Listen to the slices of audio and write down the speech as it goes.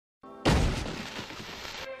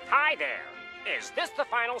Hi there. Is this the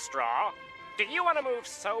final straw? Do you want to move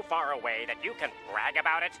so far away that you can brag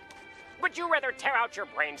about it? Would you rather tear out your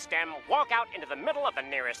brainstem, walk out into the middle of the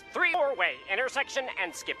nearest three-way intersection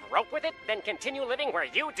and skip rope with it, than continue living where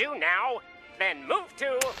you do now? Then move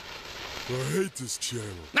to... I hate this channel.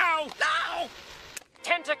 No! No!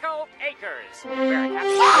 Tentacle Acres. Where Oh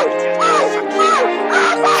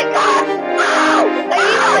my god! Oh!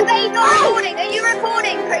 Are you not recording? Are you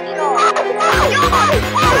recording, Cricket? Fuck!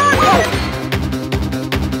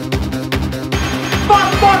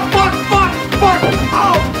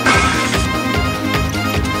 Oh!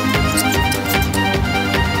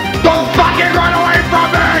 Don't fucking run away from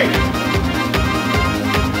me!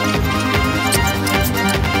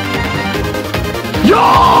 Yo!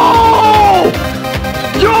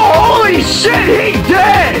 Yo, holy shit, he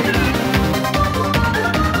dead!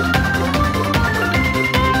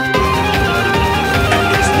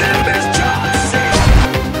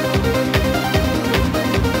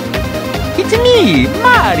 It's me,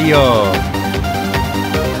 Mario!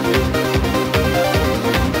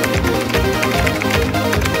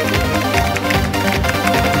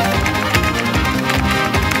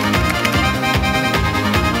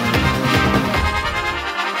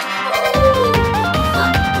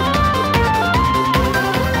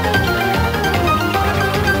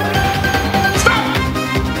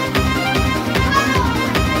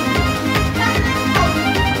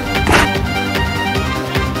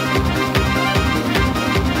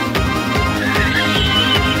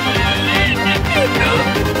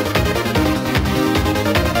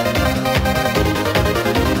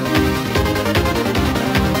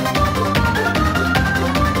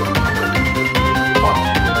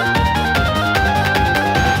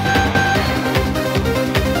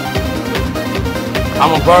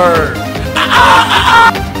 I'm a bird.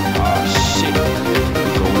 Oh shit.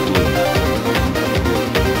 Going through it.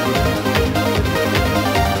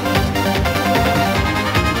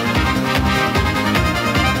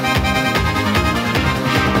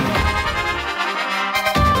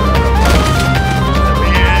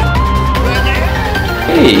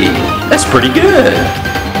 Hey, that's pretty good.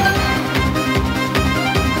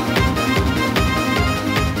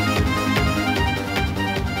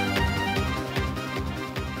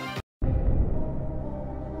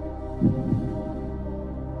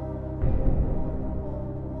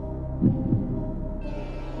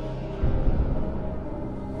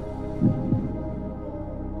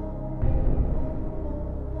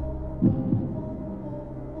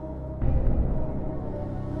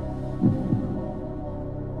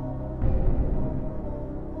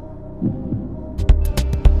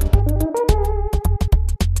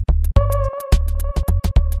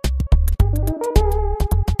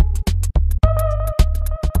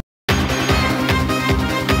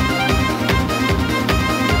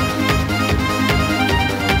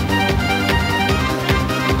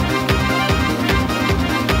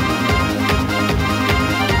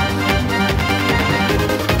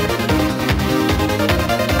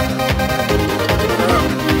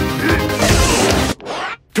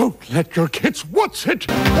 Don't let your kids watch it!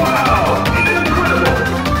 Wow! It's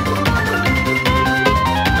incredible!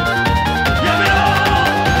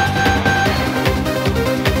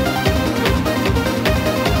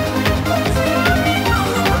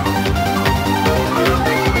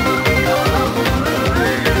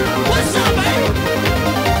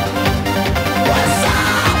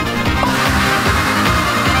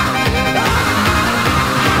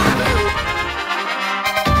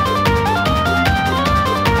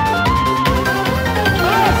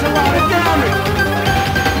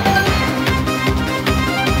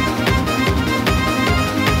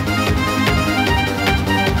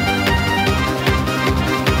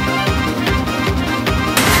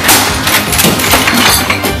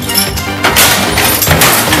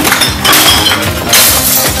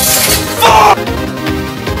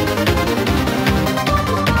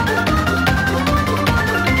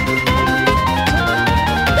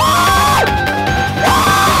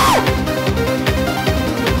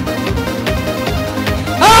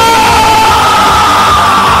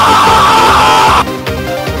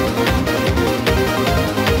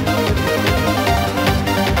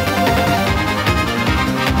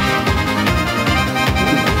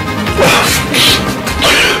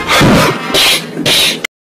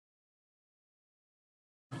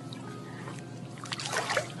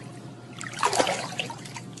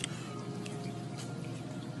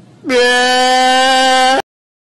 Yeah!